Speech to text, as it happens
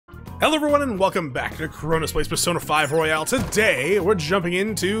Hello everyone and welcome back to Chronos Plays Persona 5 Royale. Today, we're jumping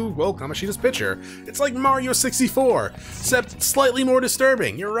into, well, Kamoshida's picture. It's like Mario 64, except slightly more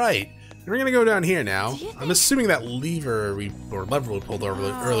disturbing, you're right. And we're gonna go down here now. I'm assuming that lever we pulled over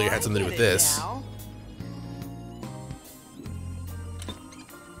earlier had something to do with this.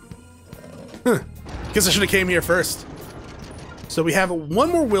 Huh. Guess I should've came here first. So we have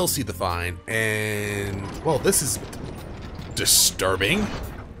one more will seed to find, and, well, this is disturbing.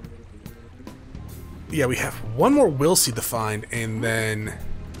 Yeah, we have one more will seed to find, and then...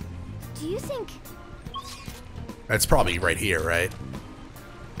 Do you think... That's probably right here, right?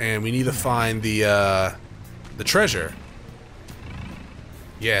 And we need to find the treasure.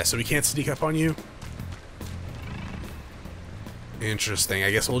 Yeah, so we can't sneak up on you? Interesting,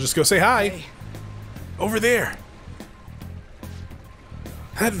 I guess we'll just go say hi. Hey. Over there.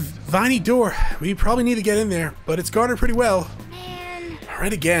 That viney door, we probably need to get in there, but it's guarded pretty well.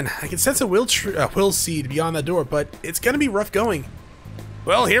 Right again. I can sense a will seed beyond that door, but it's gonna be rough going.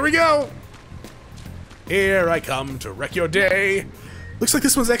 Well, here we go! Here I come to wreck your day. Looks like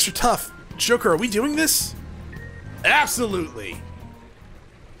this one's extra tough. Joker, are we doing this? Absolutely!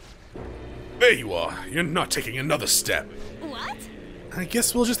 There you are. You're not taking another step. What? I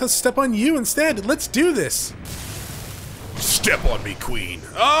guess we'll just have to step on you instead. Let's do this! Step on me, Queen.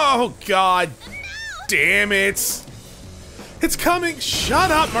 Oh, God. No! Damn it! It's coming!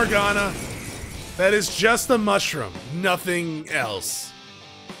 Shut up, Morgana! That is just a mushroom, nothing else.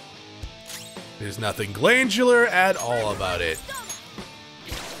 There's nothing glandular at all about it.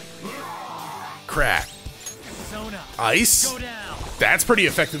 Crap. Ice? That's pretty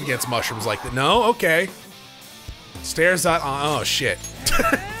effective against mushrooms like that. No? Okay. Stairs out. Oh, shit.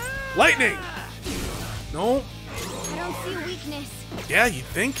 Lightning! No. I don't see a weakness. Yeah, you'd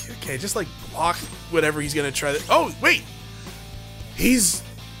think? Okay, just like block whatever he's gonna try to. Oh, wait! He's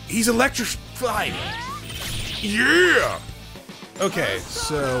electrified. Yeah. Okay,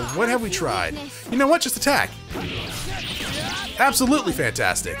 so what have we tried? You know what? Just attack. Absolutely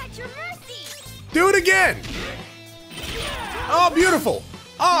fantastic. Do it again. Oh, beautiful.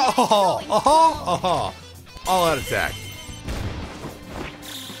 Oh, all out attack.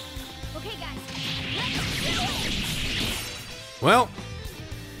 Okay, guys. Well,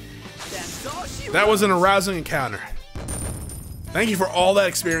 that was an arousing encounter. Thank you for all that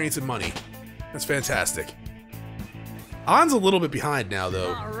experience and money. That's fantastic. An's a little bit behind now,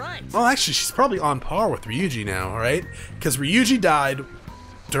 though. Well, actually, she's probably on par with Ryuji now, right? Because Ryuji died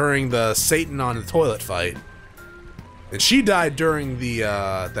during the Satan on the toilet fight. And she died during the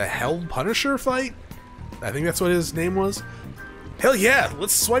Hell Punisher fight? I think that's what his name was. Hell yeah,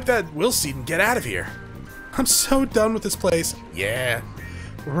 let's swipe that will seed and get out of here. I'm so done with this place. Yeah.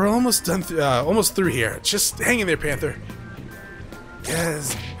 We're almost done, almost through here. Just hang in there, Panther. Yeah,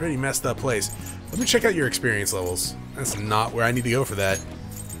 it's a pretty messed up place. Let me check out your experience levels. That's not where I need to go for that.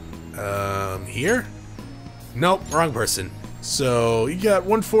 Here? Nope, wrong person. So, you got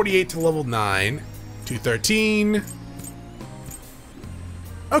 148 to level 9. 213.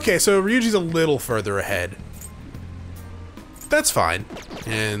 Okay, so Ryuji's a little further ahead. That's fine.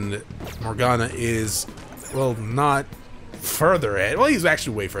 And Morgana is, well, not further ahead. Well, he's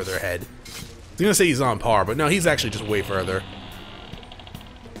actually way further ahead. I was gonna say he's on par, but no, he's actually just way further.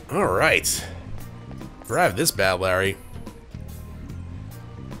 Alright. Drive this bad Larry.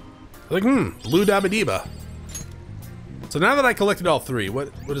 Like, blue dabba-deba. So now that I collected all three,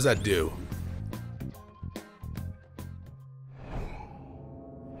 what does that do?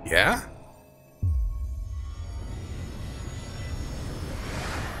 Yeah?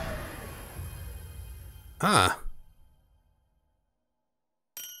 Huh.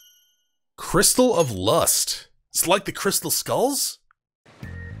 Crystal of Lust. It's like the Crystal Skulls?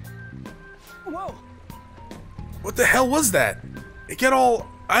 Whoa! What the hell was that? It got all...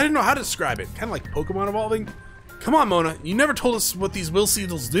 I didn't know how to describe it. Kind of like Pokemon evolving. Come on, Mona. You never told us what these will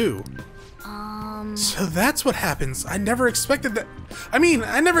seedles do. So that's what happens. I never expected that. I mean,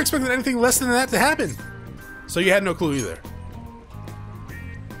 I never expected anything less than that to happen. So you had no clue either.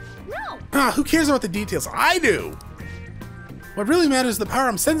 No! Who cares about the details? I do! What really matters is the power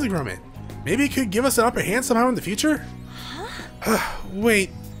I'm sensing from it. Maybe it could give us an upper hand somehow in the future? Huh?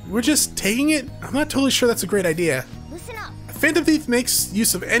 Wait. We're just taking it? I'm not totally sure that's a great idea. Listen up. A Phantom Thief makes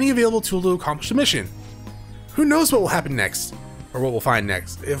use of any available tool to accomplish the mission. Who knows what will happen next? Or what we'll find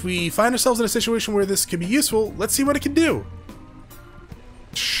next. If we find ourselves in a situation where this could be useful, let's see what it can do.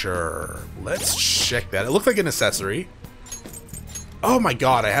 Sure. Let's check that. It looked like an accessory. Oh my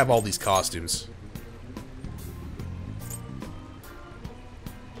god, I have all these costumes.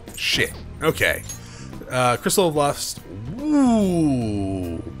 Shit. Okay. Crystal of Lust.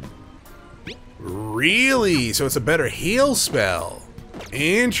 Ooh. Really? So it's a better heal spell.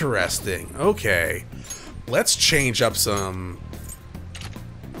 Interesting. Okay. Let's change up some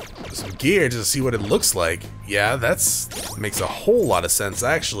gear just to see what it looks like. Yeah, makes a whole lot of sense,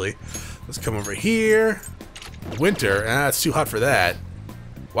 actually. Let's come over here. Winter. Ah, it's too hot for that.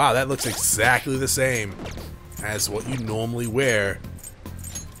 Wow, that looks exactly the same as what you normally wear.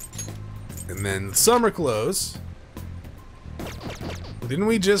 And then summer clothes. Didn't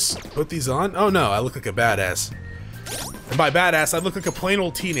we just put these on? Oh no, I look like a badass. And by badass, I look like a plain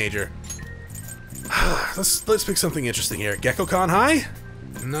old teenager. Let's pick something interesting here. Gekko-Con High?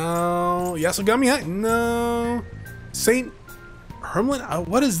 No. Yasogami High? No. Saint Hermlin?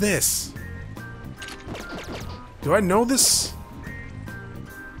 What is this? Do I know this?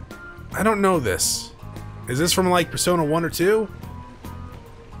 I don't know this. Is this from like Persona 1 or 2?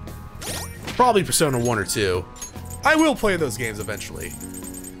 Probably Persona 1 or 2. I will play those games eventually.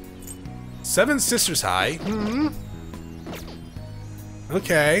 Seven Sisters High.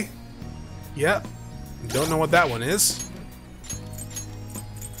 Okay. Yep. Don't know what that one is.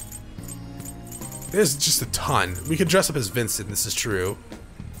 There's just a ton. We could dress up as Vincent, this is true.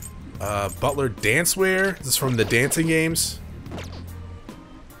 Butler Dancewear. This is from the dancing games.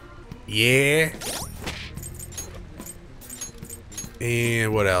 Yeah.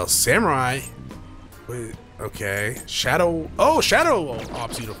 And what else? Samurai. Wait, okay. Shadow. Oh, Shadow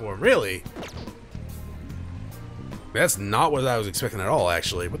Ops uniform. Really? That's not what I was expecting at all,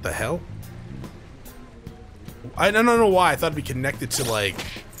 actually. What the hell? I don't know why. I thought it'd be connected to, like,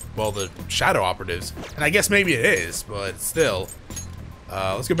 well, the Shadow Operatives. And I guess maybe it is, but still.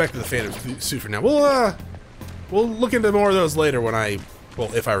 Let's go back to the Phantom suit for now. We'll look into more of those later when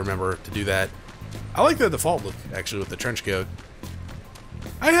well, if I remember to do that. I like the default look, actually, with the trench coat.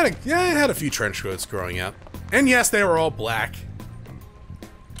 I had a few trench coats growing up. And yes, they were all black.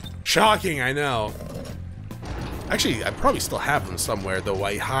 Shocking, I know. Actually, I probably still have them somewhere, though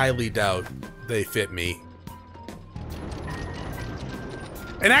I highly doubt they fit me.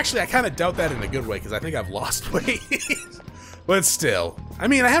 And actually, I kind of doubt that in a good way, because I think I've lost weight. But still. I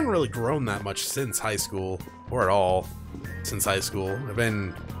mean, I haven't really grown that much since high school. Or at all. Since high school. I've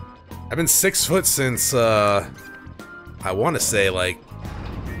been 6 foot since, I want to say, like,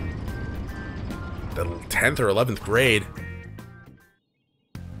 the 10th or 11th grade.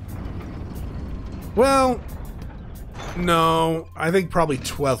 Well, no, I think probably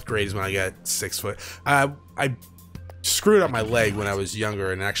 12th grade is when I got 6 foot. I screwed up my leg when I was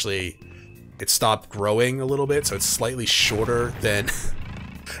younger, and actually it stopped growing a little bit, so it's slightly shorter than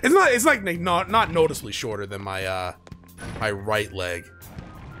it's like not noticeably shorter than my my right leg.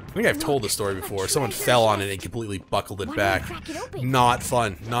 I think I've told the story before. Someone fell on it and completely buckled it back. Not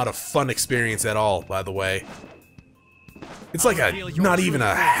fun. Not a fun experience at all, by the way. It's like not even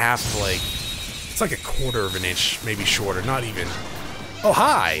a half, like, it's like a quarter of an inch, maybe shorter, not even. Oh,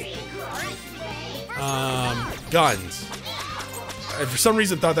 hi! Guns. I, for some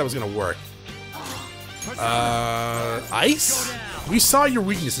reason, thought that was gonna work. Ice? We saw your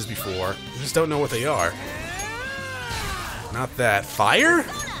weaknesses before. We just don't know what they are. Not that. Fire?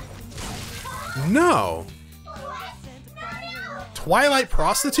 No. Twilight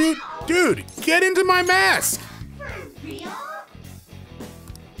Prostitute? Dude, get into my mask!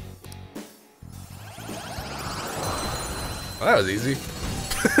 Well, that was easy.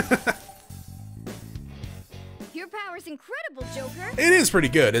 Your power's incredible, Joker. It is pretty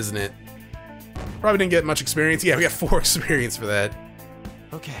good, isn't it? Probably didn't get much experience. Yeah, we got 4 experience for that.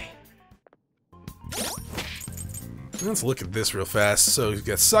 Okay. Let's look at this real fast. So you've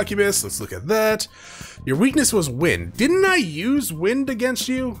got Succubus. Let's look at that. Your weakness was wind. Didn't I use wind against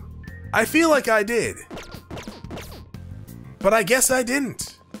you? I feel like I did. But I guess I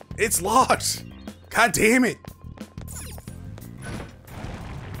didn't. It's locked. God damn it.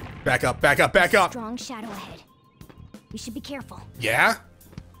 Back up, back up, back up. Strong shadow ahead. We should be careful. Yeah?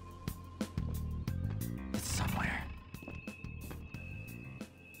 It's somewhere.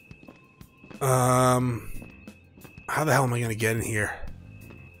 How the hell am I gonna get in here?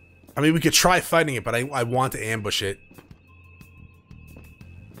 I mean, we could try fighting it, but I want to ambush it.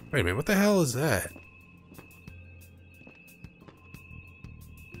 Wait a minute, what the hell is that?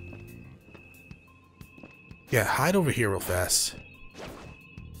 Yeah, hide over here real fast.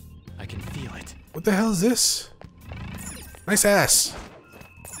 I can feel it. What the hell is this? Nice ass.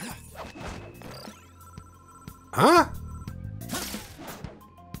 Huh?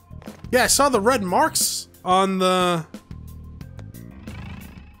 Yeah, I saw the red marks on the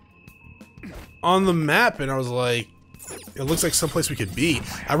map, and I was like, it looks like someplace we could be.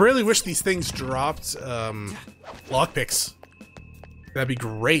 I really wish these things dropped lockpicks. That'd be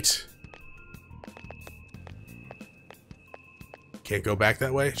great. Can't go back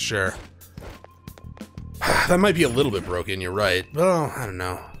that way? Sure. That might be a little bit broken, you're right. Well, I don't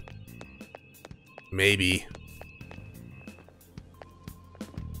know. Maybe.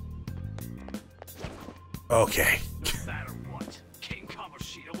 Okay. No matter what, King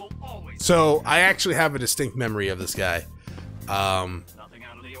Kamoshida will always. So, I actually have a distinct memory of this guy. Nothing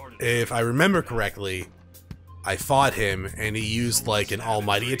out of the ordinary. If I remember correctly, I fought him and he used like an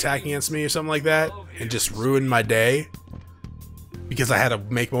almighty attack against me or something like that and just ruined my day because I had to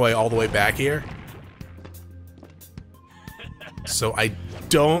make my way all the way back here. So I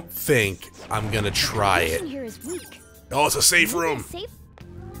don't think I'm gonna try it. Here is weak. Oh, it's a safe room. Safe?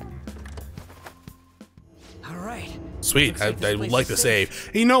 All right. Sweet. I this would place like is to safe.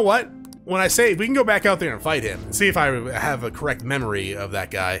 save. You know what? When I save, we can go back out there and fight him and see if I have a correct memory of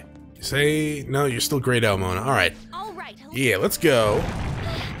that guy. Say no, you're still grayed out, Mona. All right. All right. Yeah, let's go.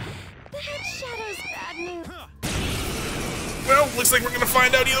 The head shadow's bad news. Well, looks like we're gonna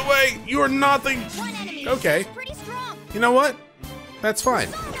find out either way. You are not the. One enemy. Okay. Pretty strong. You know what? That's fine.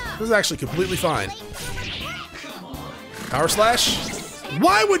 This is actually completely fine. Power slash?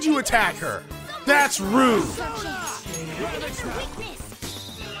 Why would you attack her? That's rude. Weakness.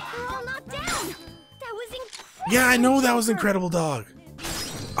 We're all knocked down. That was incredible. Yeah, I know that was incredible, dog.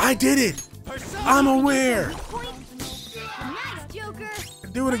 I did it. I'm aware. Nice, Joker.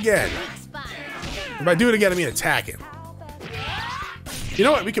 Do it again. Spot. If I do it again, I mean attack him. You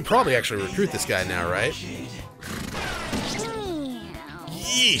know what? We could probably actually recruit this guy now, right?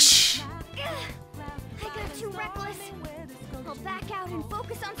 Yeesh. I got too reckless. I'll back out and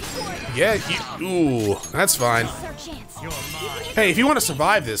focus on support. Yeah, ooh, that's fine. It's our chance. Hey, if you want to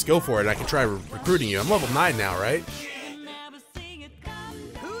survive this, go for it. I can try recruiting you. I'm level 9 now, right?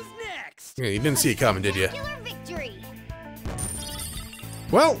 Who's next? Yeah, you didn't see it coming, did you? Killer victory.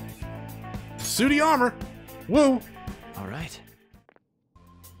 Well, suity armor. Woo. All right.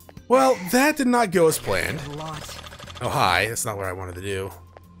 Well, that did not go as planned. A lot. Oh, hi. That's not what I wanted to do.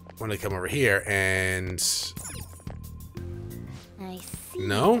 I wanted to come over here and... I see.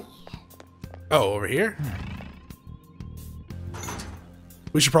 No? Oh, over here?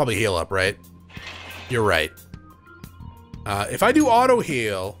 We should probably heal up, right? You're right. If I do auto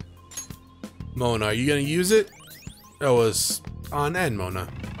heal... Mona, are you gonna use it? Oh, it was on end, Mona.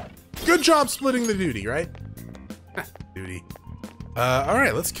 Good job splitting the duty, right? Duty.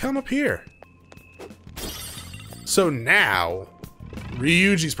 Alright, let's come up here. So now,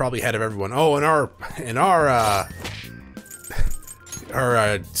 Ryuji's probably ahead of everyone. Oh, and our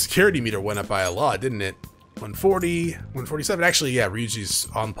security meter went up by a lot, didn't it? 140, 147. Actually, yeah, Ryuji's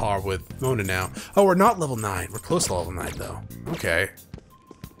on par with Mona now. Oh, we're not level 9. We're close to level 9, though. Okay.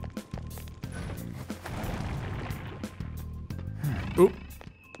 Oop.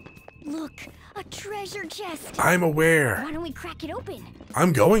 Look, a treasure chest. I'm aware. Why don't we crack it open?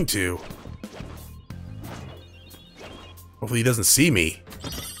 I'm going to. Hopefully he doesn't see me.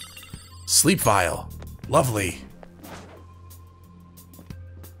 Sleep vial. Lovely.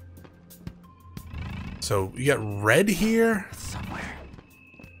 So, you got red here? Somewhere.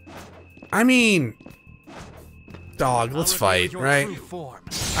 I mean... Dog, let's fight, right? Form.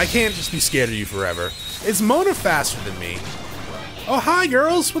 I can't just be scared of you forever. Is Mona faster than me? Oh, hi,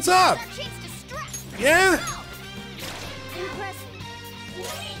 girls. What's up? Our chance to strike. Yeah? Impressive.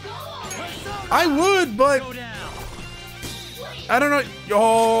 I would, but... Go down. I don't know.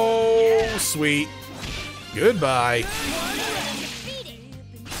 Oh, sweet. Goodbye. Defeated.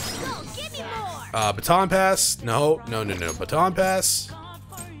 Go, give me more. Baton pass? No. Baton pass.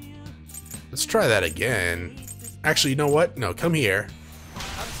 Let's try that again. Actually, you know what? No, come here.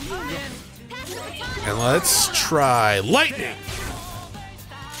 Pass the baton. And let's try lightning.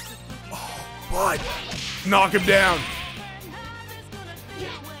 Oh, what? Knock him down.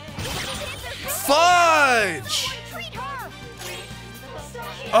 Fudge! Treat her.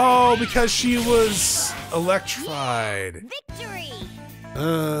 Oh, because she was electrified. Victory.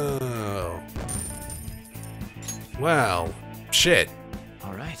 Oh. Well, shit.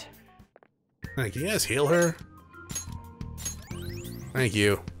 All right. Can you guys heal her? Thank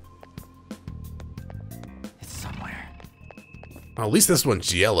you. It's somewhere. Oh, at least this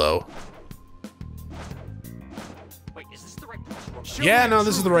one's yellow. Wait, is this the right place? Yeah, no,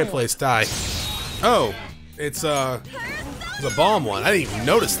 this is the right place. Die. Oh, it's a bomb one. I didn't even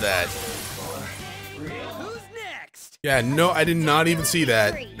notice that. Who's next? Yeah, no, I did not even see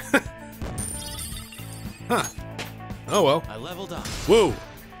that. Huh. Oh well. I leveled up. Whoa.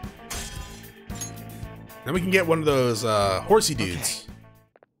 Then we can get one of those horsey dudes.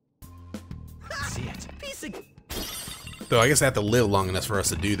 See it. Piece of. Though I guess they have to live long enough for us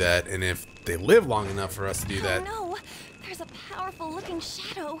to do that, and if they live long enough for us to do that, Oh no, there's a powerful-looking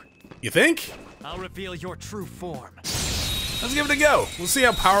shadow. You think? I'll reveal your true form. Let's give it a go. We'll see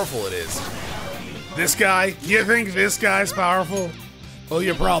how powerful it is. This guy? You think this guy's powerful? Well,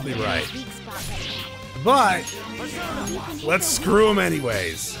 you're probably right. Weak spot right now. But let's screw him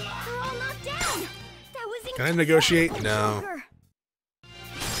anyways. They're all knocked down. That was Can I negotiate? No. Joker.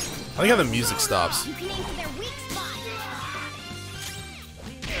 I like how the music stops. You can aim for their weak spot.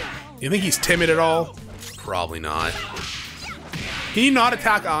 You think he's timid at all? Probably not. Can you not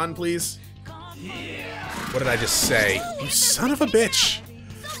attack on, please? What did I just say? You son of a bitch.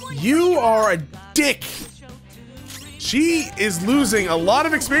 You are a dick. She is losing a lot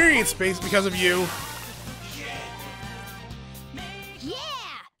of experience space because of you. Yeah!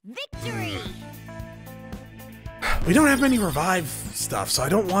 Victory! We don't have many revive stuff, so I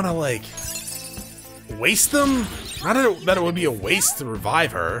don't want to, like, waste them. Not that it would be a waste to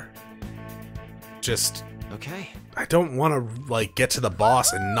revive her. Just... Okay. I don't want to, like, get to the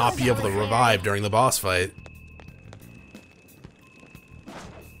boss and not be able to revive during the boss fight.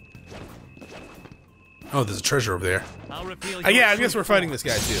 Oh, there's a treasure over there. Yeah, I guess we're fighting this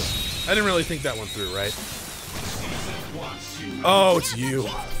guy, too. I didn't really think that went through, right? Oh, it's you.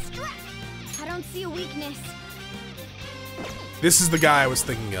 I don't see a weakness. This is the guy I was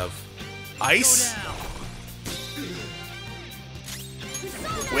thinking of. Ice?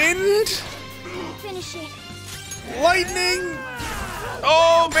 Wind? Finish it. Lightning?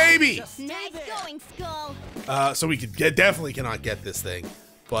 Oh, baby! Nice going, Skull. So we could definitely cannot get this thing.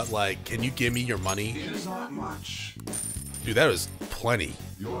 But, like, can you give me your money? It is not much. Dude, that was plenty.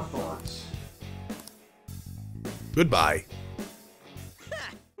 Your thoughts. Goodbye.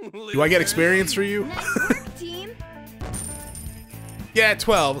 Do I get experience for you? Nice work, team. Yeah,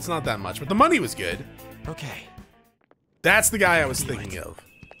 12. It's not that much, but the money was good. Okay. That's the guy I was thinking of.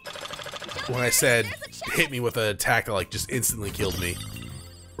 When I said, hit me with an attack that, like, just instantly killed me.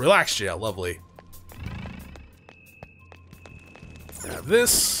 Relax, jail. Lovely. Grab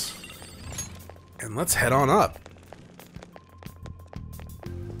this. And let's head on up.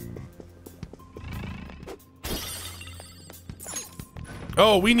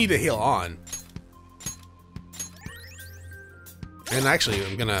 Oh, we need to heal on. And actually,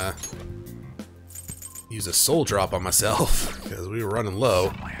 I'm gonna use a soul drop on myself because we were running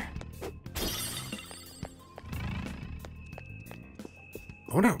low.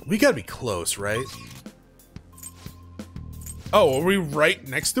 Oh no, we gotta be close, right? Oh, are we right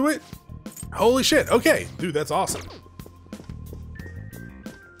next to it? Holy shit, okay. Dude, that's awesome.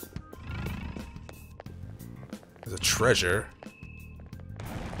 There's a treasure.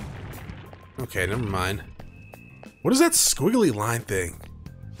 Okay, never mind. What is that squiggly line thing?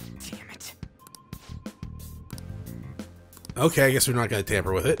 Damn it. Okay, I guess we're not gonna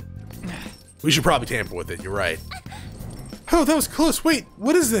tamper with it. We should probably tamper with it, you're right. Oh, that was close. Wait,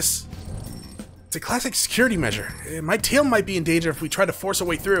 what is this? It's a classic security measure. My tail might be in danger if we try to force our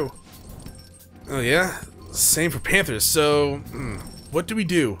way through. Oh yeah? Same for Panthers, so... what do we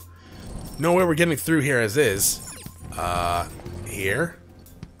do? No way we're getting through here as is. Here?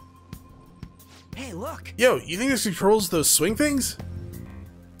 Hey, look. Yo, you think this controls those swing things?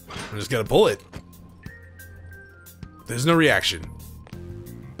 I'm just gonna pull it. There's no reaction.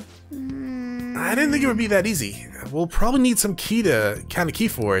 I didn't think it would be that easy. We'll probably need some key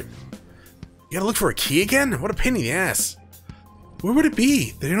for it. You gotta look for a key again? What a pain in the ass. Where would it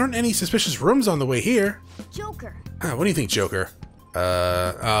be? There aren't any suspicious rooms on the way here. Joker. What do you think, Joker?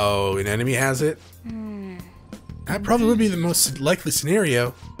 Oh, an enemy has it? That probably would be the most likely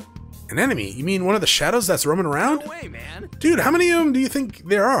scenario. An enemy? You mean one of the shadows that's roaming around? No way, man. Dude, how many of them do you think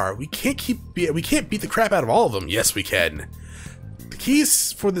there are? We can't beat the crap out of all of them. Yes, we can. The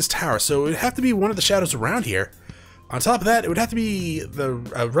keys for this tower, so it would have to be one of the shadows around here. On top of that, it would have to be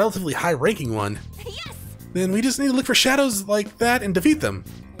a relatively high-ranking one. Yes. Then we just need to look for shadows like that and defeat them.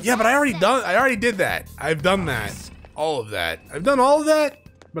 Yeah, but I already did that. I've done that. All of that. I've done all of that,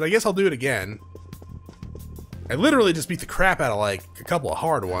 but I guess I'll do it again. I literally just beat the crap out of, like, a couple of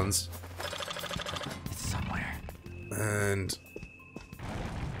hard ones. It's somewhere. And...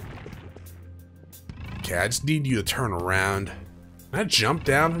 okay, I just need you to turn around. Can I jump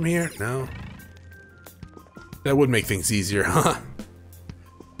down from here? No. That would make things easier, huh?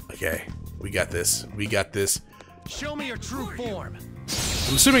 Okay, we got this. We got this. Show me your true form.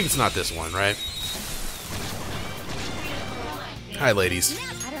 I'm assuming it's not this one, right? Hi, ladies.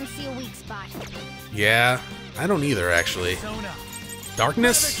 I don't see a weak spot. Yeah, I don't either, actually. Zone up.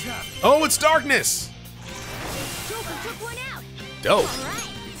 Darkness? Oh, it's darkness! Joker took one out. Dope. All right.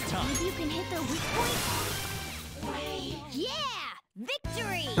 Maybe you can hit their weak point. Yeah!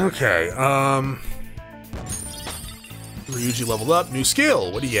 Victory! Okay, Ryuji leveled up. New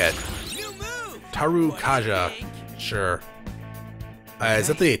skill. What do you get? Taru Kaja. Sure. Is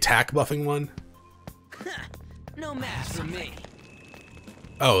that the attack buffing one? No math for me.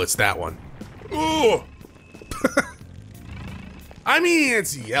 Oh, it's that one. Ooh! I mean,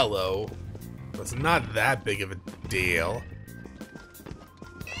 it's yellow. But it's not that big of a deal.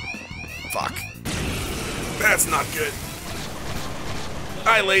 Fuck. That's not good.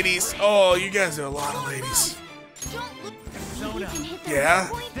 Hi, ladies. Oh, you guys are a lot of ladies. Yeah?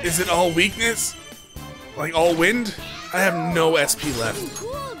 Is it all weakness? Like all wind? I have no SP left.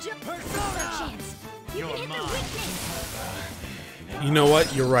 You know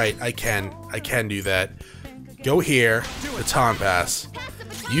what? You're right. I can do that. Go here, baton pass.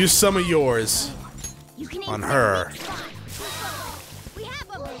 Use some of yours on her.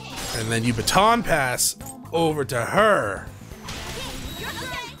 And then you baton pass over to her.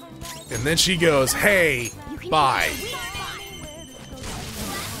 And then she goes, hey, bye.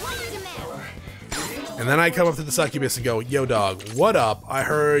 And then I come up to the succubus and go, yo dog, what up? I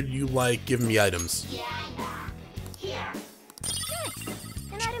heard you like giving me items.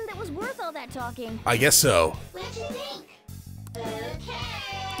 An item that was worth all that talking. I guess so. What'd you think?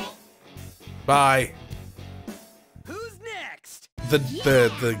 Okay. Bye. Who's next?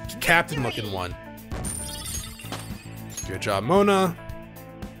 The captain looking one. Good job, Mona.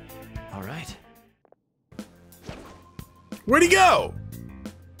 All right. Where'd he go?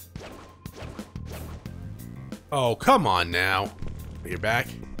 Oh, come on now. You're back.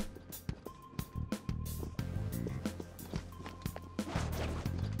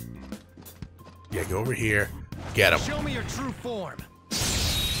 Yeah, go over here. Get him. Show me your true form.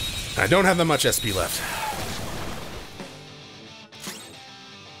 I don't have that much SP left.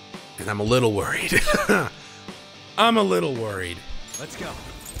 And I'm a little worried. I'm a little worried. Let's go.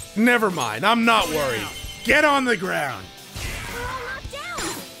 Never mind, I'm not worried. Get on the ground. We're all knocked down.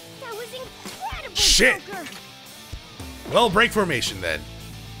 That was incredible. Shit. Joker. Well, break formation then.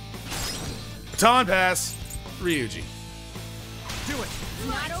 Baton pass, Ryuji. Do it.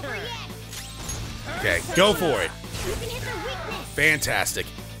 Not over yet. Okay, go for it. You can hit their weakness. Fantastic.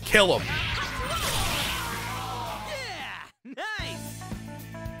 Kill him. Yeah. Nice.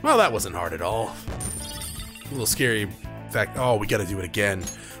 Well, that wasn't hard at all. A little scary. In fact, oh, we gotta do it again.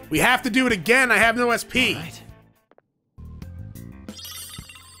 We have to do it again. I have no SP. All right.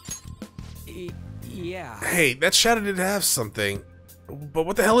 Yeah. Hey, that shadow did have something. But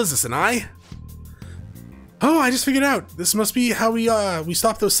what the hell is this, an eye? Oh, I just figured out. This must be how we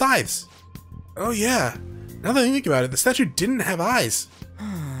stop those scythes. Oh, yeah. Now that I think about it, the statue didn't have eyes.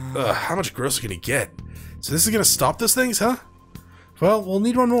 Ugh, how much grosser can it get? So this is gonna stop those things, huh? Well, we'll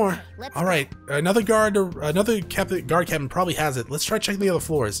need one more. All right, another guard captain probably has it. Let's try checking the other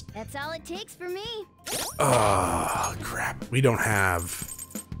floors. That's all it takes for me. Oh, crap. We don't have...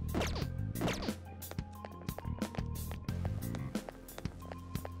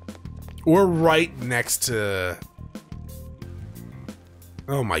 We're right next to...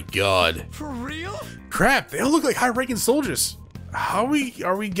 Oh my god. For real? Crap, they all look like high-ranking soldiers. Are we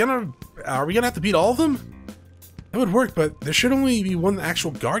gonna have to beat all of them? That would work, but there should only be one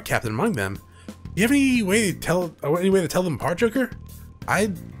actual guard captain among them. Do you have any way to tell them apart, Joker?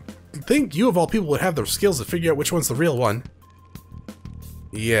 I think you of all people would have the skills to figure out which one's the real one.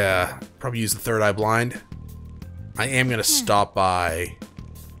 Yeah, probably use the third eye blind. I am gonna stop by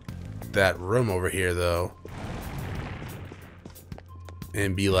that room over here though.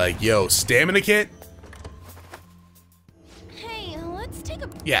 And be like, yo, stamina kit? Hey, let's take a...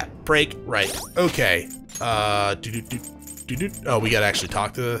 Yeah, break, right. Okay. Oh, we gotta actually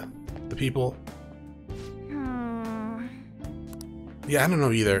talk to the people? Yeah, I don't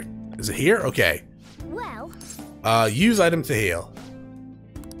know either. Is it here? Okay. Well... Use item to heal.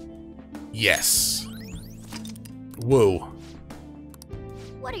 Yes. Whoa.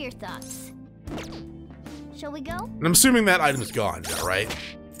 What are your thoughts? Shall we go? And I'm assuming that item's gone, is that right?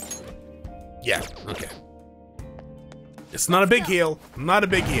 Yeah, okay. It's not a big heal. Not a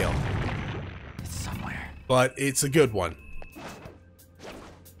big heal. It's somewhere. But it's a good one.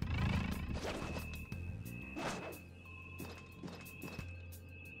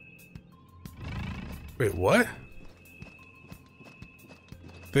 Wait, what?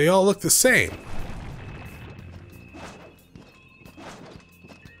 They all look the same.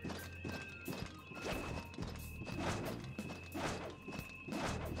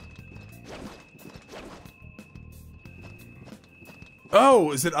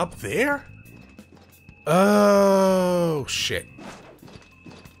 Oh, is it up there? Oh, shit.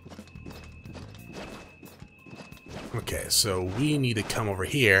 Okay, so we need to come over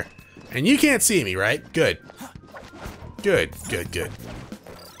here. And you can't see me, right? Good. Good, good, good.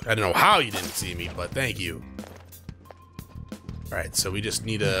 I don't know how you didn't see me, but thank you. Alright, so we just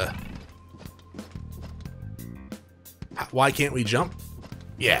need a... Why can't we jump?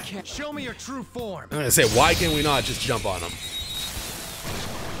 Yeah. Show me your true form. I'm gonna say, why can't we not just jump on them?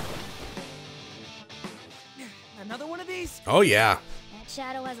 Another one of these? Oh, yeah. That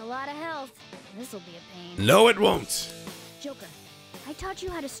shadow has a lot of health. This'll be a pain. No, it won't. Joker, I taught you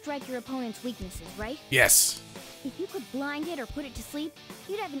how to strike your opponent's weaknesses, right? Yes. If you could blind it or put it to sleep,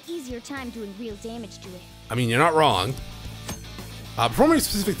 you'd have an easier time doing real damage to it. I mean, you're not wrong. Performing a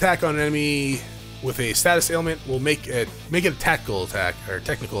specific attack on an enemy with a status ailment will make it a tactical attack, or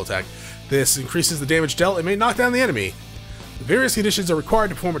technical attack. This increases the damage dealt and may knock down the enemy. Various conditions are required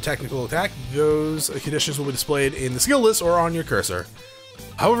to perform a technical attack. Those conditions will be displayed in the skill list or on your cursor.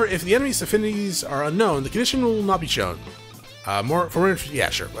 However, if the enemy's affinities are unknown, the condition will not be shown. Yeah,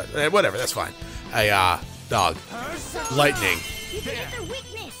 sure, whatever, that's fine. Dog. Lightning. You can hit their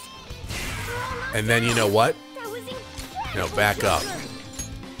weakness. And then you know what? That was incredible. No, back up.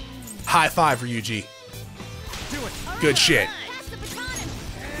 High five, Ryuji. Do it. Good shit. Pass the baton.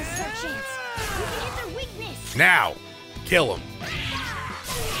 This is our chance. You can hit their weakness. Now, kill him.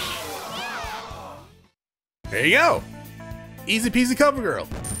 There you go. Easy peasy cover girl.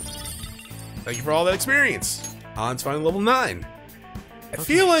 Thank you for all that experience. On to finally level 9. I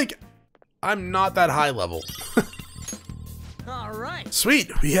feel like I'm not that high level. All right.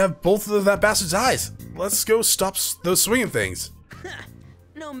 Sweet, we have both of that bastard's eyes. Let's go stop those swinging things.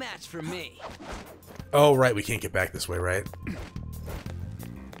 No match for me. Oh, right, we can't get back this way, right?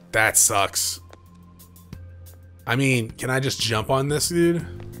 That sucks. I mean, can I just jump on this dude?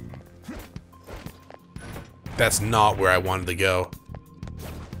 That's not where I wanted to go.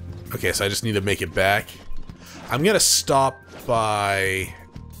 Okay, so I just need to make it back. I'm gonna stop by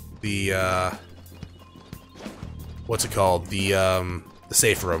the, what's it called? The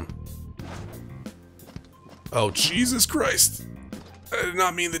safe room. Oh, Jesus Christ. I did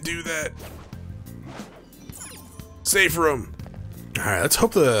not mean to do that. Safe room. Alright, let's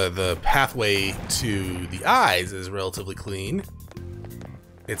hope the pathway to the eyes is relatively clean.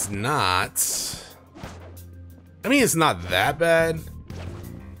 It's not. I mean, it's not that bad.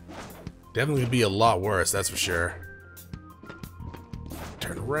 Definitely would be a lot worse, that's for sure.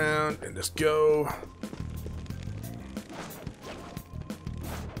 Turn around and just go.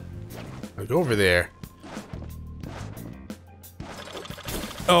 I'll go over there.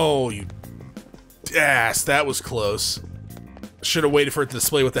 Oh, you ass. That was close. Should have waited for it to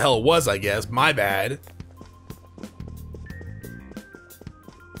display what the hell it was, I guess. My bad.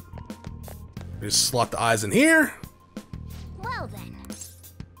 Just slot the eyes in here. Well then.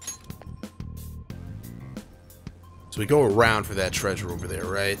 So we go around for that treasure over there,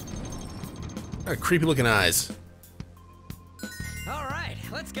 right? Creepy looking eyes. All right,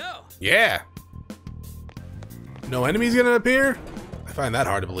 let's go. Yeah. No enemies gonna appear? I find that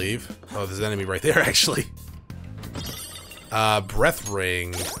hard to believe. Oh, there's an enemy right there, actually. Breath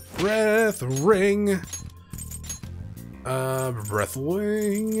ring. Breath ring. Breath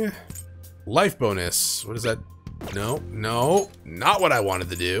ring. Life bonus. What is that? No, no, not what I wanted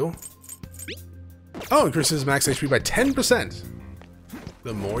to do. Oh, increases max HP by 10%.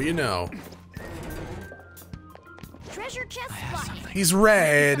 The more you know. Treasure chest spotted. He's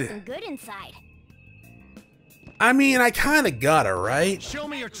red. Something good inside. I mean, I kind of got it, right? Show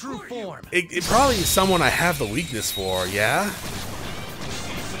me your true form. It probably is someone I have the weakness for, yeah?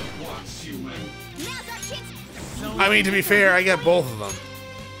 Now's our chance. I mean, to be fair, I got both of them.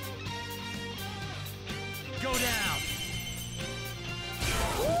 Go down.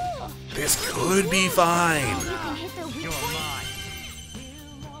 Ooh. This could be fine. You can hit their weak You're point. mine.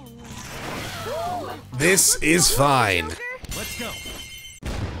 Ooh. This is fine. Joker. Let's go.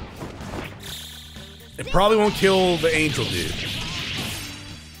 It probably won't kill the angel dude.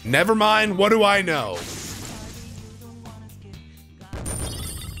 Never mind, what do I know?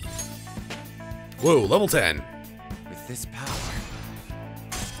 Whoa, level 10. With this power.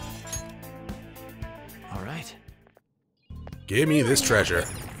 All right. Give me this treasure.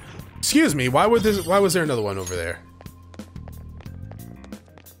 Excuse me, why was there another one over there?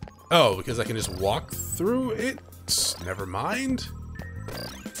 Oh, because I can just walk through it? Never mind.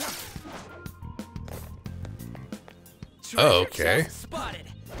 Oh, okay. Spotted.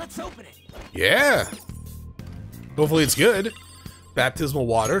 Let's open it. Yeah. Hopefully it's good. Baptismal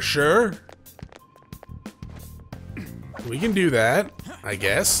water, sure. We can do that, I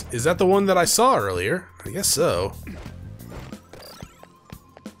guess. Is that the one that I saw earlier? I guess so.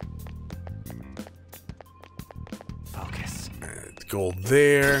 Focus. Gold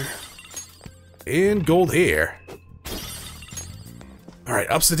there. And gold here. Alright,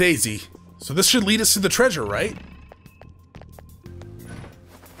 up's the daisy. So this should lead us to the treasure, right?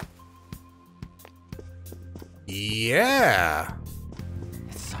 Yeah.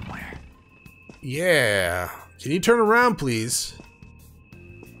 It's somewhere. Yeah. Can you turn around, please?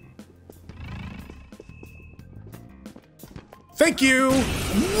 Thank you!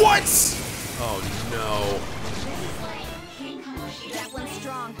 What? Oh no. That one's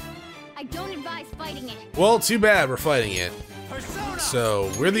strong. I don't advise fighting it. Well, too bad we're fighting it. Persona! So,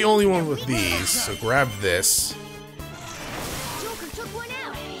 we're the only one with these, so grab this. Joker took one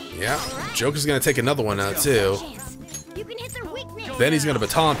out. Yeah, Joker's gonna take another one out too. You can hit their weakness. Then he's gonna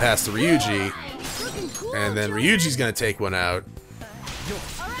baton pass to Ryuji, Looking cool, and then Joker. Ryuji's gonna take one out.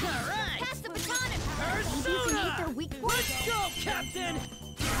 Pass the baton and maybe you can hit their weak points. Go, Captain!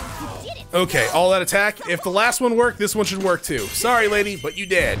 You did it. Okay, all that attack. If the last one worked, this one should work too. Sorry, lady, but you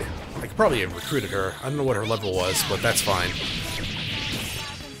did. I could probably have recruited her. I don't know what her level was, but that's fine.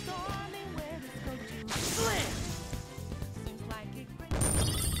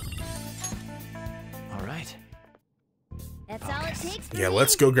 All right. That's all it takes for Yeah, me.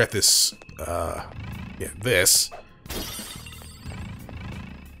 let's go get this, this.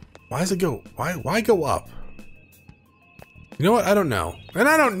 Why does it go, why go up? You know what, I don't know. And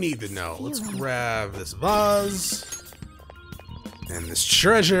I don't need to know. Let's grab this vase. And this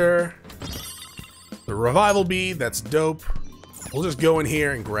treasure. The revival bead, that's dope. We'll just go in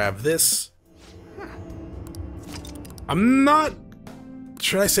here and grab this. I'm not...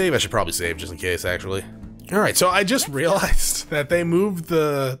 Should I save? I should probably save just in case, actually. Alright, so I just realized that they moved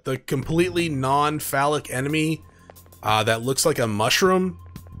the completely non-phallic enemy that looks like a mushroom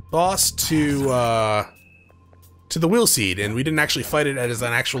boss to the wheel seed, and we didn't actually fight it as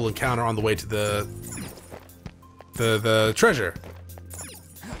an actual encounter on the way to the treasure.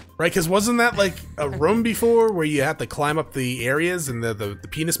 Right, because wasn't that like a room before where you had to climb up the areas and the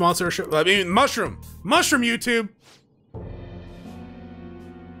penis monster? I mean, mushroom YouTube.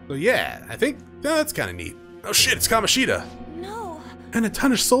 So yeah, I think that's kind of neat. Oh shit, it's Kamoshida. No. And a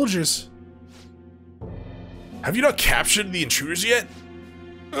ton of soldiers. Have you not captured the intruders yet?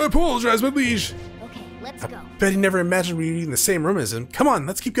 I apologize, my liege. Okay, let's go. Bet he never imagined we'd be in the same room as him. Come on,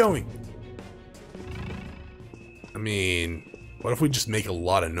 let's keep going. I mean, what if we just make a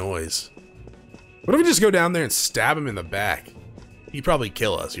lot of noise? What if we just go down there and stab him in the back? He'd probably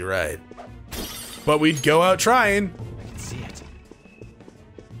kill us, you're right. But we'd go out trying. I can see it.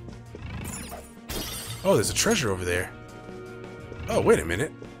 Oh, there's a treasure over there. Oh, wait a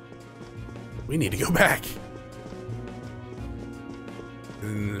minute. We need to go back.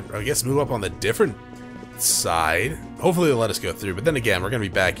 And I guess move up on the different side. Hopefully they'll let us go through, but then again, we're gonna be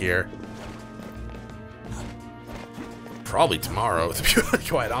back here. Probably tomorrow, to be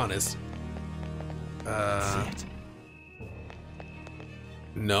quite honest. I see it.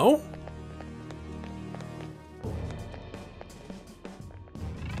 No?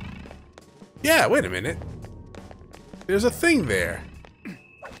 Yeah, wait a minute. There's a thing there.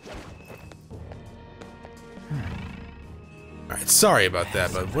 Alright, sorry about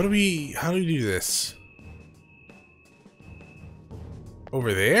that, but what do we... How do we do this?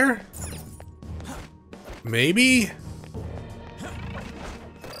 Over there? Maybe?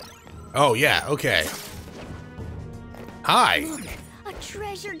 Oh, yeah, okay. Hi. A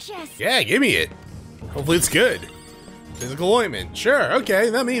treasure chest. Yeah, give me it. Hopefully it's good. Physical ointment. Sure,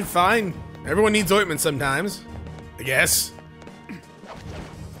 okay, that means fine. Everyone needs ointment sometimes, I guess.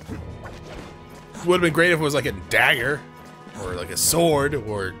 Would have been great if it was like a dagger, or like a sword,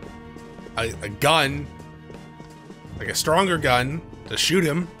 or a gun. Like a stronger gun to shoot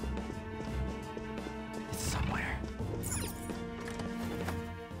him. It's somewhere.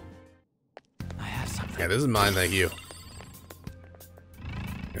 I have something. Yeah, this is mine, thank you.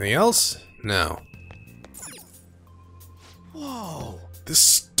 Anything else? No. Whoa!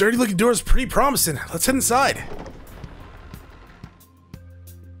 This dirty looking door is pretty promising. Let's head inside.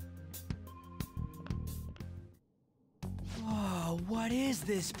 Whoa, what is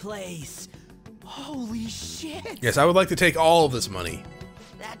this place? Holy shit! Yes, I would like to take all of this money.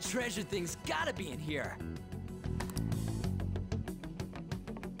 That treasure thing's gotta be in here.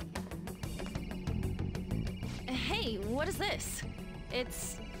 Hey, what is this?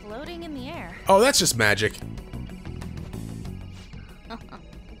 It's floating in the air. Oh, that's just magic.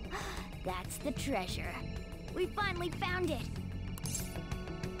 That's the treasure. We finally found it.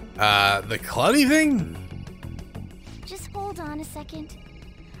 The cloudy thing? Just hold on a second.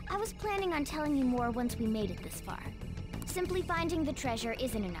 I was planning on telling you more once we made it this far. Simply finding the treasure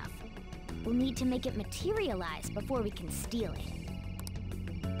isn't enough. We'll need to make it materialize before we can steal it.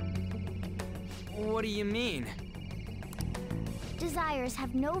 What do you mean? desires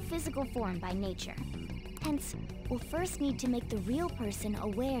have no physical form by nature. Hence, we'll first need to make the real person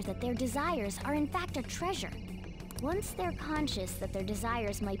aware that their desires are in fact a treasure. Once they're conscious that their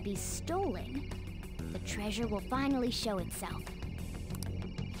desires might be stolen, the treasure will finally show itself.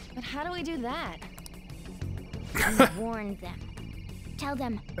 But how do we do that? You warn them. Tell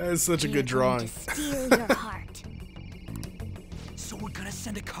them. That's such a "We're good going drawing. to steal your heart." So we're gonna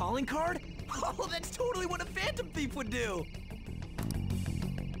send a calling card? Oh, that's totally what a Phantom Thief would do!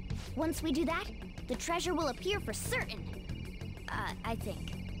 Once we do that, the treasure will appear for certain. I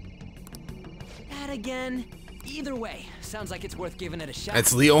think. That again? Either way, sounds like it's worth giving it a shot.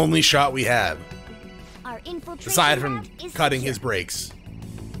 That's the only shot we have, Our infiltration aside from lab is cutting secure. his brakes.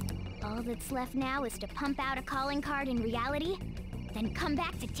 All that's left now is to pump out a calling card in reality, then come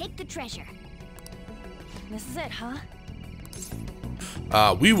back to take the treasure. This is it, huh?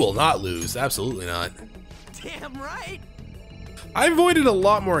 We will not lose. Absolutely not. Damn right! I avoided a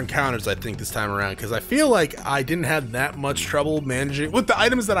lot more encounters, I think, this time around, because I feel like I didn't have that much trouble managing with the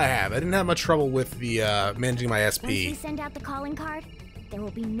items that I have. I didn't have much trouble with the managing my Once we SP. send out the calling card, there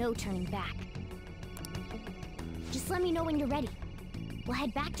will be no turning back. Just let me know when you're ready. We'll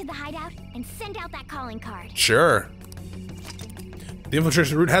head back to the hideout and send out that calling card. Sure. The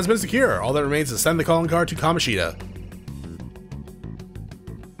infiltration route has been secure. All that remains is to send the calling card to Kamoshida.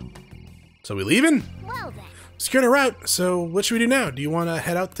 So we leaving? Well then. Secured a route. So what should we do now? Do you want to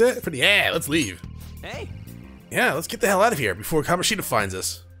head out to? Yeah, let's leave. Hey, Yeah, let's get the hell out of here before Kamoshida finds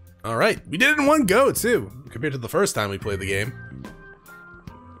us. All right, we did it in one go too, compared to the first time we played the game.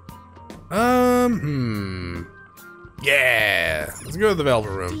 Yeah, let's go to the Velvet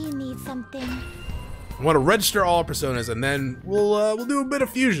Do Room. you need something? I want to register all our personas, and then we'll do a bit of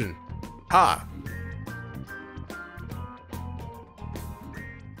fusion. Ha.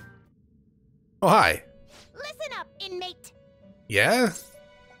 Oh, hi. Listen up, inmate. Yeah?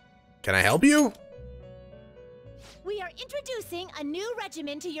 Can I help you? We are introducing a new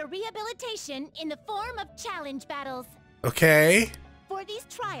regimen to your rehabilitation in the form of challenge battles. Okay. For these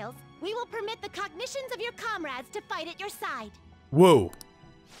trials, we will permit the cognitions of your comrades to fight at your side. Whoa.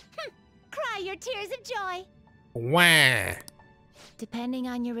 Cry your tears of joy. Wah. Depending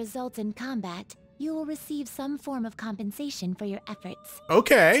on your results in combat, you will receive some form of compensation for your efforts.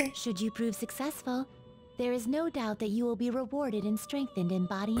 Okay. Should you prove successful, there is no doubt that you will be rewarded and strengthened in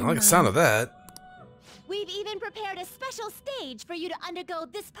body and I like the mind. sound of that. We've even prepared a special stage for you to undergo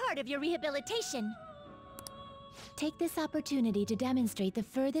this part of your rehabilitation. Take this opportunity to demonstrate the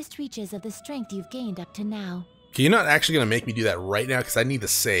furthest reaches of the strength you've gained up to now. Okay, you're not actually going to make me do that right now because I need to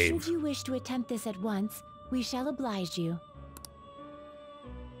save. Should you wish to attempt this at once, we shall oblige you.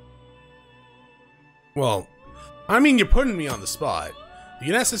 Well, I mean, you're putting me on the spot. You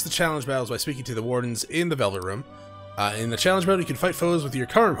can access the challenge battles by speaking to the wardens in the Velvet Room. In the challenge battle, you can fight foes with your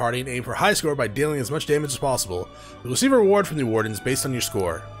current party and aim for a high score by dealing as much damage as possible. You'll receive a reward from the wardens based on your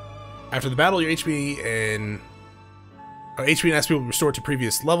score. After the battle, your HP and SP will be restored to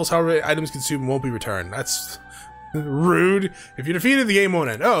previous levels. However, items consumed won't be returned. That's rude. If you're defeated, the game won't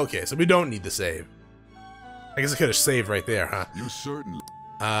end. Oh, okay, so we don't need to save. I guess I could have saved right there, huh? You certainly.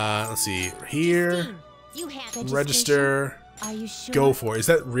 Let's see. Here, You have register. Are you sure? Go for it. Is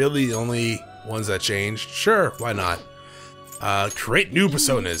that really the only ones that changed? Sure, why not? Create new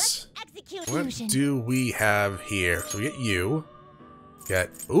personas. execute. What do we have here? So we get you. Got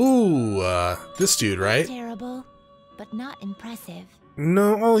this dude, right? Terrible, but not impressive.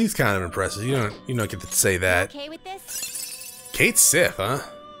 No, well, he's kind of impressive. You don't get to say that. Okay with this? Kate Sith, huh?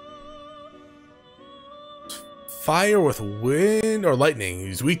 Fire with wind or lightning.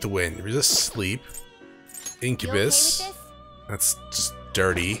 He's weak to wind. Resist sleep. Incubus. You okay with this? That's just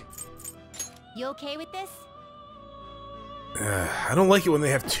dirty. You okay with this? I don't like it when they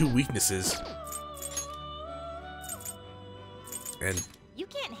have two weaknesses. And You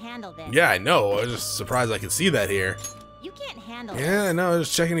can't handle this. yeah, I know. I was just surprised I could see that here. You can't handle Yeah, I know.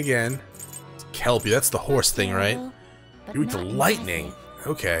 Just checking again. Kelpie, that's the horse thing, right? Terrible, but You're weak to not lightning. impressive.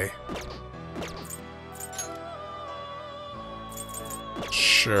 Okay.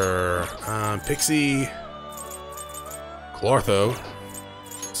 Sure. Pixie. Clortho.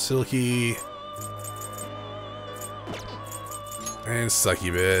 Silky. And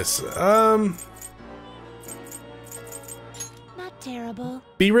Succubus. Not terrible.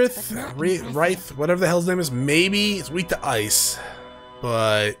 Beerith, But not Wraith, whatever the hell's name is, maybe it's weak to ice,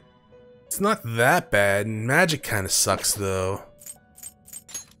 but it's not that bad. Magic kind of sucks though.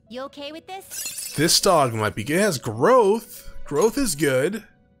 You okay with this? This dog might be good. It has growth. Growth is good.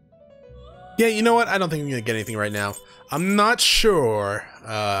 Yeah, you know what? I don't think I'm gonna get anything right now. I'm not sure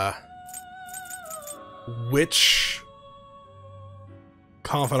which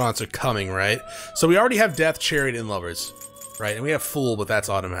confidants are coming, right? So we already have Death, Chariot, and Lovers, right? And we have Fool, but that's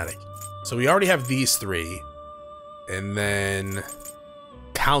automatic. So we already have these three. And then...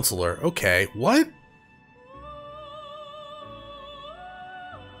 Counselor. Okay, what?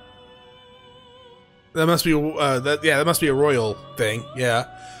 That must be, that must be a royal thing, yeah.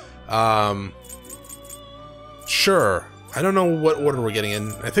 Sure. I don't know what order we're getting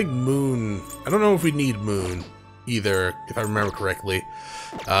in. I think Moon... I don't know if we need Moon either, if I remember correctly.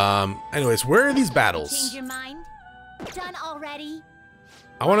 Anyways, where are these battles? Change your mind? Done already?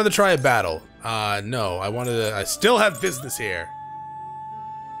 I wanted to try a battle. No, I still have business here.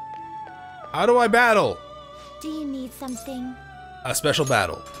 How do I battle? Do you need something? A special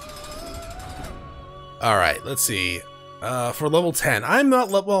battle. Alright, let's see. For level 10, I'm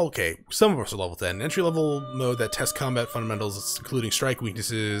not level... Well, okay, some of us are level 10. Entry-level mode that tests combat fundamentals, including strike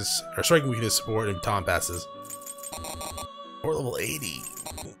weaknesses, or striking weakness support, and baton passes. Or level 80.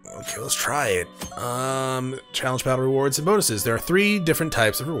 Okay, let's try it. Challenge battle rewards and bonuses. There are 3 different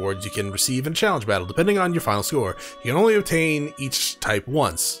types of rewards you can receive in a challenge battle, depending on your final score. You can only obtain each type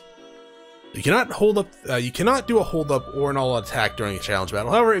once. You cannot hold up. You cannot do a hold up or an all-out attack during a challenge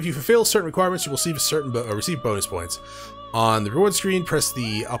battle. However, if you fulfill certain requirements, you will receive bonus points. On the reward screen, press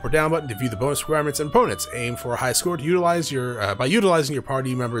the up or down button to view the bonus requirements and opponents. Aim for a high score to utilize your by utilizing your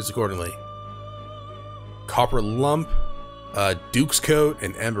party members accordingly. Copper lump, Duke's coat,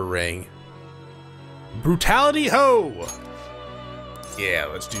 and Ember ring. Brutality ho! Yeah,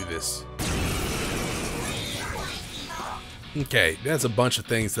 let's do this. Okay, that's a bunch of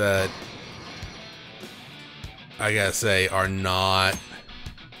things that I gotta say are not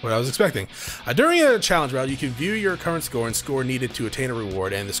what I was expecting. During a challenge battle, you can view your current score and score needed to attain a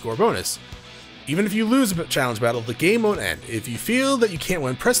reward and the score bonus. Even if you lose a challenge battle, the game won't end. If you feel that you can't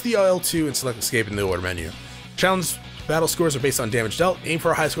win, press the L2 and select escape in the order menu. Challenge battle scores are based on damage dealt. Aim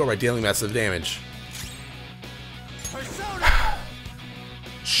for a high score by dealing massive damage.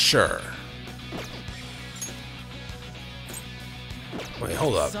 Sure. Wait,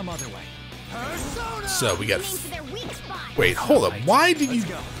 hold up. Some other way. So we got... Wait, hold up. Why did you...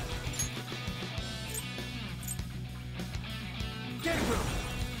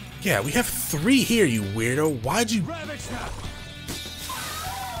 Yeah, we have 3 here, you weirdo. Why'd you...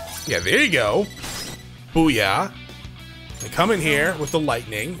 Yeah, there you go. Booyah. And come in here with the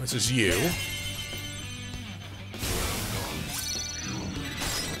lightning, which is you.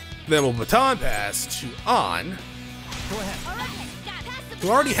 Then we'll baton pass to On, who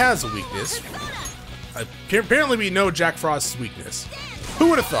already has a weakness. Apparently we know Jack Frost's weakness. Who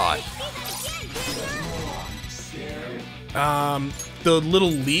would have thought? The little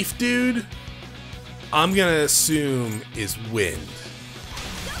leaf dude, I'm gonna assume is wind.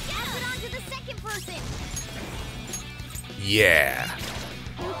 Yeah.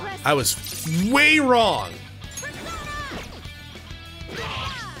 I was way wrong.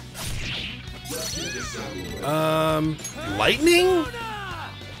 Lightning?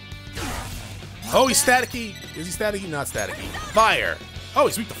 Oh, he's staticky. Is he staticky? Not staticky. Fire. Oh,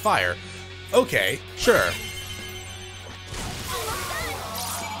 he's weak to fire. Okay, sure.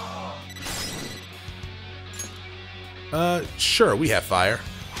 Sure, we have fire.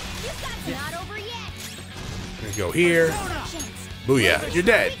 I'm gonna go here. Booyah, you're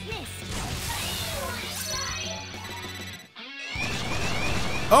dead.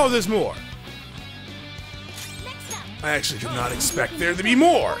 Oh, there's more. I actually did not expect there to be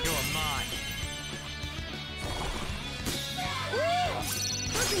more.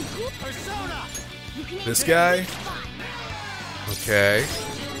 This guy? Okay.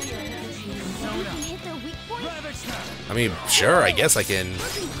 I mean, sure, I guess I can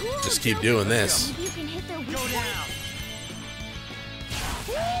just keep doing this.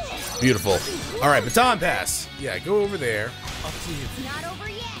 Beautiful. Alright, baton pass. Yeah, go over there.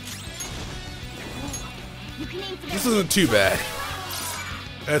 This isn't too bad.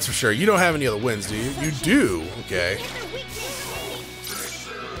 That's for sure. You don't have any other wins, do you? You do. Okay.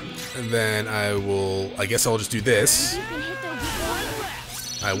 And then I guess I'll just do this.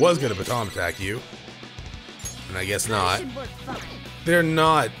 I was gonna baton attack you. And I guess not. They're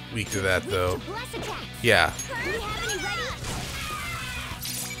not weak to that, though. Yeah.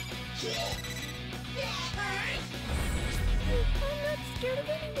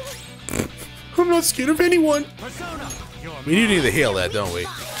 I'm not scared of anyone. We do need to heal that, don't we?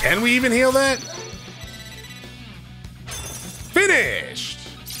 Can we even heal that? Finished!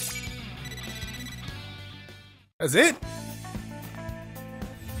 That's it?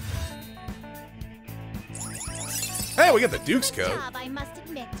 Hey, we got the Duke's coat. I must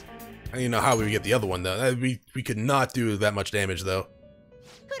admit. I don't even know how we would get the other one, though. We could not do that much damage, though.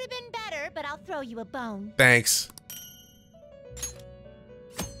 Could have been better, but I'll throw you a bone. Thanks.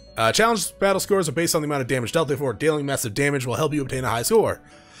 Challenge battle scores are based on the amount of damage dealt, therefore dealing massive damage will help you obtain a high score.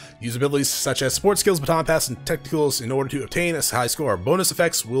 Use abilities such as support skills, baton pass, and technicals in order to obtain a high score. Bonus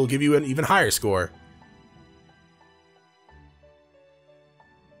effects will give you an even higher score.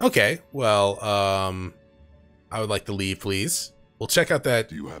 Okay, well, I would like to leave, please. We'll check out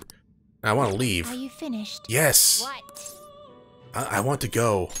that... I want to leave. Are you finished? Yes. What? I want to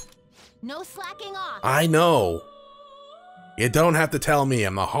go. No slacking off. I know. You don't have to tell me.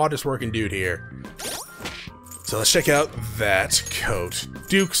 I'm the hardest working dude here. So let's check out that coat.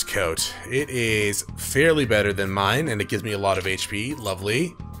 Duke's coat. It is fairly better than mine, and it gives me a lot of HP.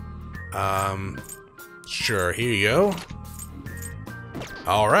 Lovely. Sure, here you go.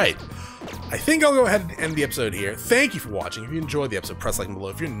 Alright. I think I'll go ahead and end the episode here. Thank you for watching. If you enjoyed the episode, press like and below.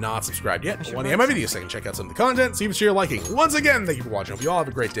 If you're not subscribed yet, want to end my videos so I can check out some of the content, see if it's your liking. Once again, thank you for watching. Hope you all have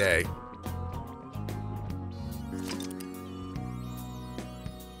a great day.